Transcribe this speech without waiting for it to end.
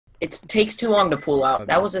It takes too long to pull out.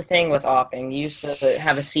 That was the thing with opping. You used to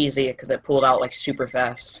have a CZ because it pulled out like super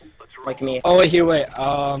fast, like me. Oh wait, here, wait.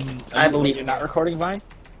 I believe you're not recording Vine.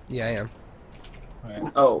 Yeah, I am.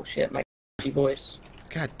 Right. Oh shit, my voice.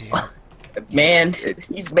 God damn. Man,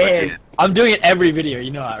 he's man. I'm doing it every video.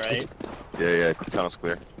 You know that, right? Yeah, the tunnel's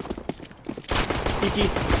clear. CT.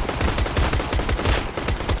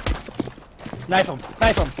 Knife him.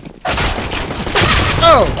 Knife him.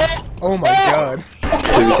 Oh! Oh my god.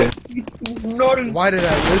 Naughty. Why did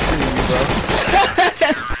I listen to you,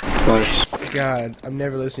 Nice. bro? God, I'm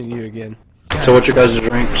never listening to you again. God. So what's your guys'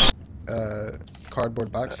 ranks?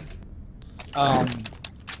 Cardboard box.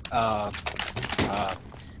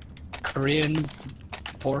 Korean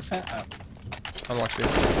forfeit. I'll watch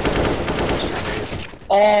this.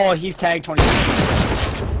 Oh, he's tagged 26.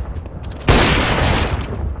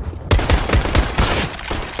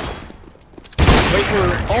 Wait for.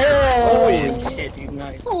 Oh! Holy shit, dude,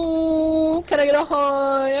 nice. Oh, can I get a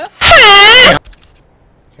high?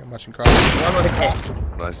 Okay, I'm watching cross. One was a hit.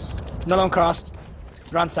 Nice. Another one crossed.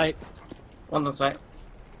 They're on site. One on site.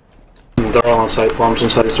 They're all on site. Bombs on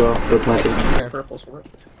site as well. They're planted. Okay. Purple sword.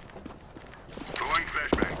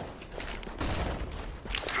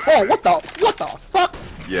 Oh, what the fuck?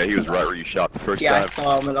 Yeah, he was right where you shot the first Yeah, I time.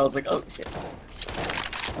 saw him and I was like, oh shit.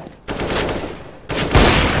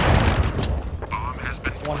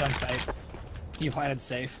 One's on site. He planted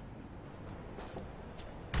safe.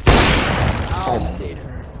 Ow, did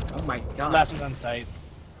hurt. Oh my god. Last one's on site.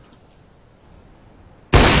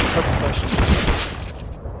 Purple push.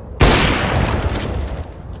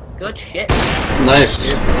 Good shit. Nice.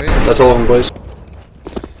 Yeah, boys. That's all of them, boys.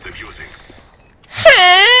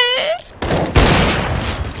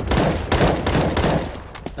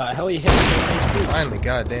 The hell you hit me with 1 HP? Finally,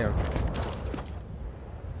 goddamn.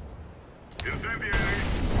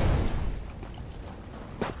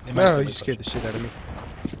 They might No, still you be scared the shit out of me.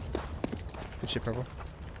 Good shit, purple.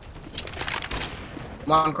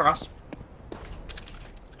 One cross.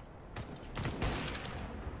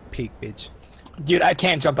 Peek, bitch. pushing. Dude, I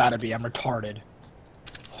can't jump out of B. I'm retarded.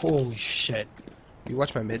 Holy shit. You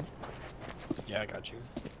watch my mid? Yeah, I got you.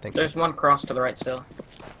 Thank you. There's one cross to the right still.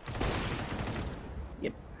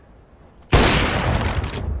 Yep.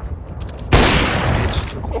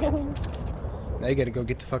 Bitch. Now you gotta go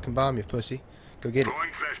get the fucking bomb, you pussy. Go get it.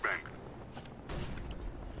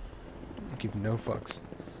 Give no fucks.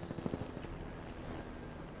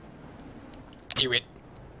 Do it.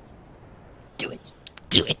 Do it.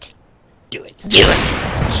 Do it. Do it. Do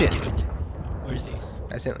it! Shit. Where is he?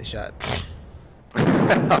 I accidentally shot.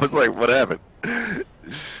 I was like, what happened?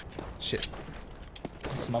 Shit.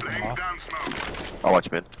 Smoking him off. I'll watch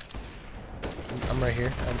mid. I'm right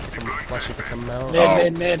here. I'm watching it come out.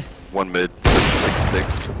 Mid. One mid.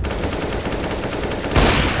 66.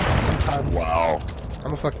 Tons. Wow.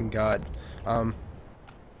 I'm a fucking god. One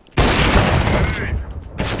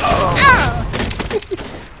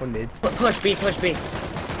mid. Push B, push B.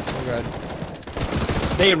 Oh god.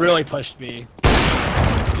 They really pushed me.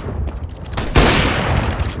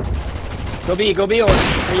 Go B or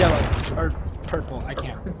yellow. Or purple. I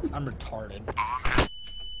can't. I'm retarded.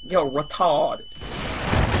 Yo, retard.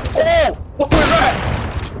 Oh! What was that?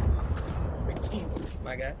 Jesus,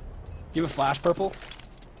 my guy. You have a flash purple?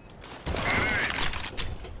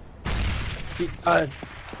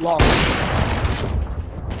 Long.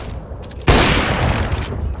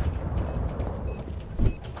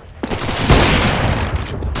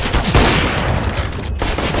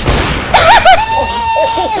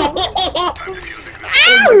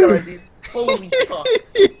 Oh my god, dude. Holy fuck.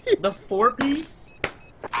 The 4-piece?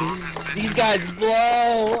 These guys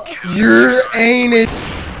blow. You're ain't it.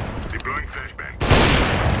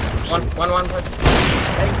 One.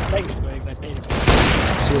 Thanks, Wigs. I paid it for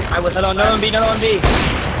it. Shit. I was. Another one B.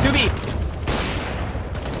 2B.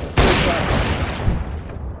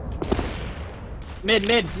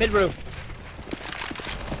 Mid room.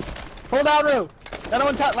 Hold out room. Another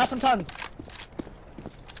one, last one tons.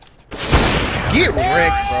 Get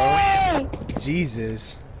wrecked, bro.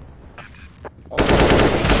 Jesus.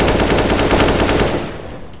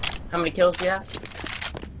 How many kills do you have?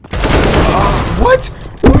 What?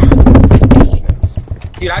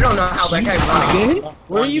 Dude, I don't know how that guy runs.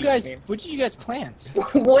 Where are you guys? What did you guys plant?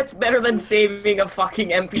 What's better than saving a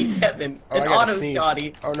fucking MP7? Oh, I An gotta auto sneeze.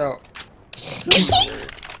 shotty. Oh no.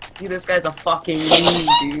 Dude, this guy's a fucking mean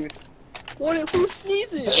dude. What? Who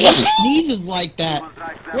sneezes? Who sneezes like that?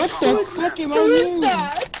 What the fuck am I Who is doing?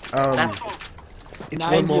 that? It's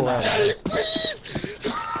Now one I more do round. that.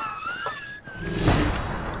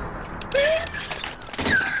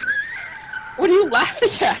 What are you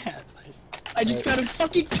laughing at? I just got a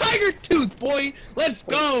fucking tiger tooth, boy. Let's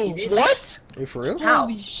go. You did? What? You for real? How?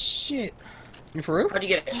 Holy shit. You for real? How'd you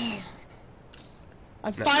get it?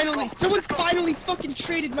 Someone finally fucking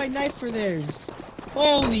traded my knife for theirs.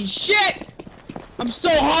 Holy shit. I'm so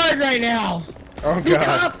hard right now. Oh You god.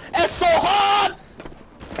 cop! It's so hard!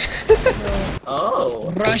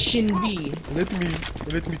 Oh. Russian bee. Let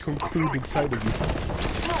me conclude inside of you.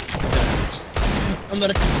 I'm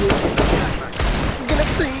gonna conclude.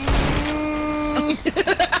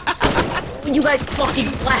 You guys fucking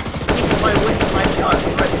flashed me so I whiffed my shot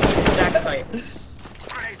right in the exact site.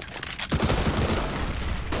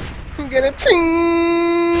 I'm gonna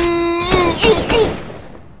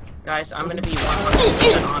Guys, I'm gonna be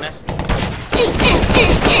 100% honest.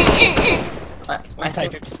 I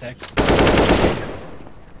type 56.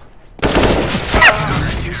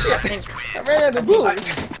 Shit! I ran out of bullets!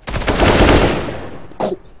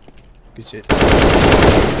 Good shit.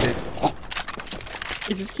 Good shit.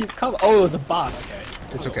 You just keep coming. Oh, it was a bot. Okay.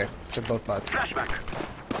 It's okay. They're both bots.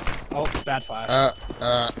 Oh, bad flash.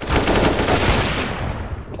 Nice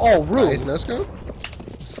Oh, rude. no scope?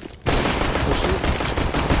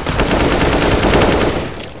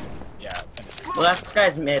 Yeah, finish this. Well, this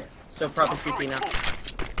guy's mid, so probably CT now.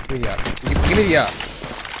 Give me the op. Give me the op.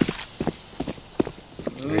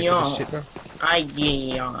 Ready for Yo. this shit, bro?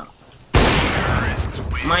 Yeah.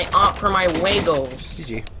 My op for my Wagos.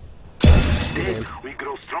 GG.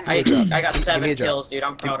 Good game. I got Give me 7 a drop. kills, dude.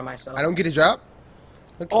 I'm proud of myself. I don't get a drop?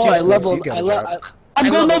 Look at Oh, you, I Spence, leveled. you got a drop.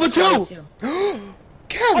 I'm going Nova 2! Two.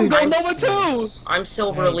 Kevin! I'm going I'm Nova 2! I'm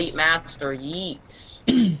Silver Nice. Elite Master.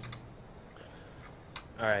 Yeet.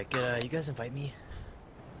 Alright, can you guys invite me?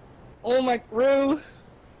 Oh my, Rue.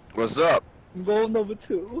 What's up? I'm going Nova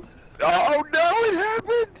 2. Oh no, it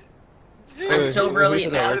happened! I'm Silver Wait Elite for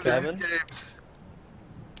that, Master. Kevin. Games.